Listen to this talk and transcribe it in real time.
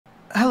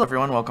Hello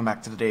everyone, welcome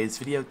back to today's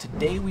video.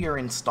 Today we are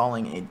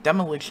installing a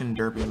Demolition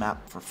Derby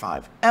map for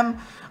FiveM.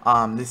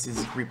 This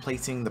is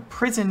replacing the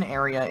prison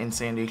area in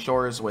Sandy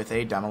Shores with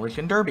a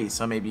Demolition Derby.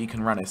 So maybe you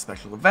can run a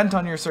special event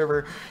on your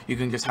server. You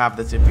can just have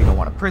this if you don't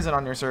want a prison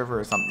on your server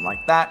or something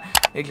like that.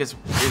 It just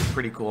is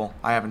pretty cool.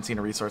 I haven't seen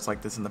a resource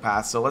like this in the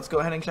past, so let's go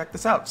ahead and check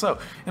this out. So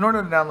in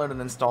order to download and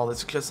install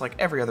this, just like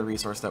every other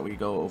resource that we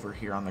go over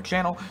here on the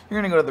channel,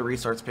 you're going to go to the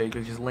resource page,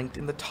 which is linked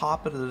in the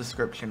top of the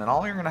description, and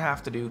all you're going to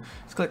have to do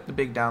is click the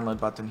big download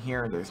button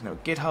here. There's no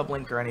GitHub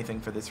link or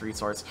anything for this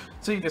resource,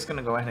 so you're just going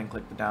to go ahead and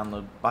click the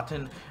download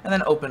button and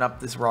then open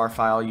up this RAR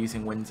file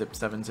using WinZip,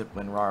 7-zip,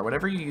 WinRAR,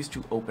 whatever you use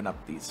to open up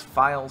these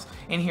files.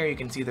 In here you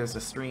can see there's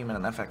a stream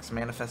and an FX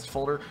manifest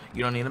folder.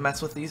 You don't need to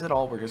mess with these at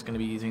all. We're just going to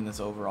be using this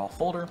overall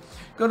folder.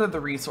 Go to the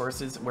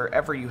resources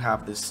wherever you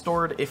have this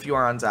stored. If you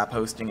are on Zap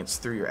hosting, it's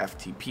through your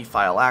FTP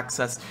file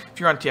access. If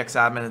you're on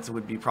TXadmin, it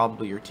would be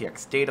probably your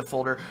TX data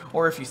folder,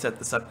 or if you set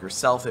this up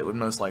yourself, it would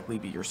most likely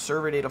be your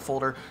server data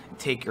folder.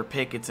 Take your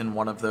pick. It's in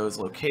one of those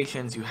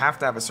locations. You have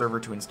to have a server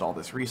to install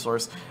this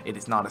resource. It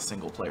is not a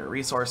single player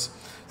resource.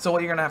 So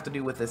what you're going to have to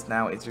do with this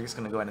now is you're just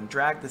going to go ahead and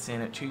drag this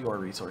in to your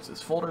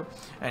resources folder,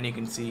 and you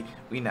can see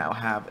we now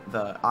have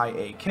the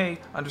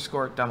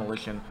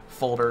IAK_demolition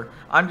folder.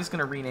 I'm just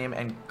going to rename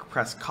and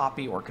press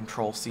copy or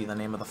control C the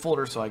name of the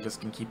folder so I just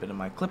can keep it in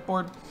my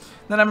clipboard.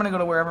 Then I'm going to go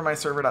to wherever my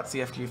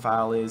server.cfg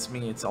file is.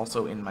 It's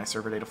also in my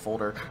server data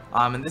folder,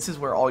 and this is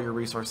where all your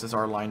resources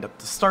are lined up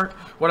to start.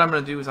 What I'm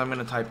going to do is I'm going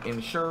to type in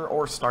Shure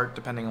or start,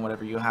 depending on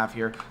whatever you have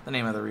here, the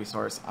name of the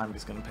resource. I'm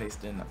just going to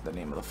paste in the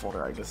name of the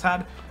folder I just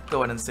had. Go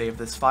ahead and save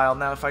this file.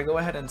 Now if I go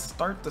ahead and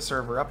start the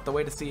server up, the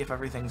way to see if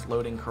everything's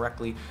loading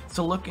correctly is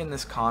to look in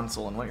this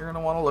console, and what you're going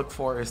to want to look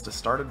for is to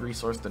started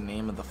resource, the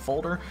name of the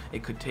folder.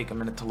 It could take a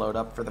minute to load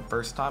up for the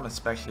first time,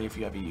 especially if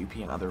you have a UP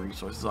and other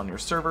resources on your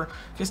server.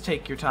 Just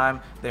take your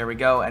time. There we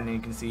go, and then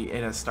you can see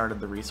it has started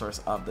the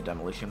resource of the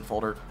demolition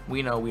folder.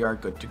 We know we are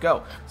good to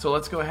go. So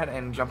let's go ahead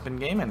and jump in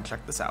game and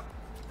check this out.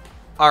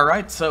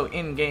 Alright, so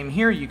in game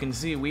here you can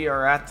see we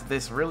are at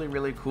this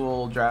really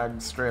cool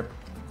drag strip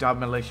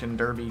demolition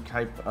derby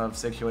type of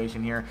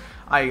situation here.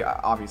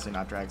 Obviously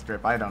not drag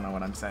strip, I don't know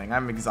what I'm saying,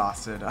 I'm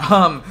exhausted.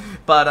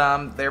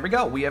 There we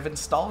go, we have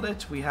installed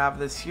it, we have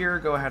this here.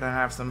 Go ahead and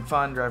have some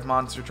fun, drive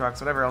monster trucks,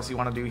 whatever else you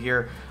want to do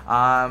here.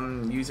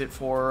 Use it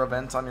for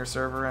events on your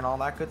server and all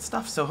that good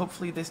stuff. So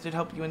hopefully this did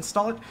help you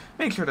install it.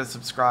 Make sure to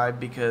subscribe,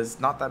 because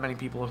not that many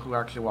people who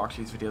actually watch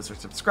these videos are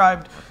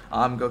subscribed.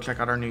 Go check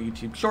out our new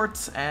YouTube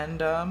shorts,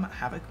 and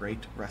have a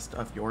great rest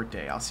of your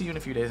day. I'll see you in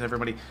a few days,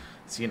 everybody.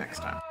 See you next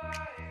time.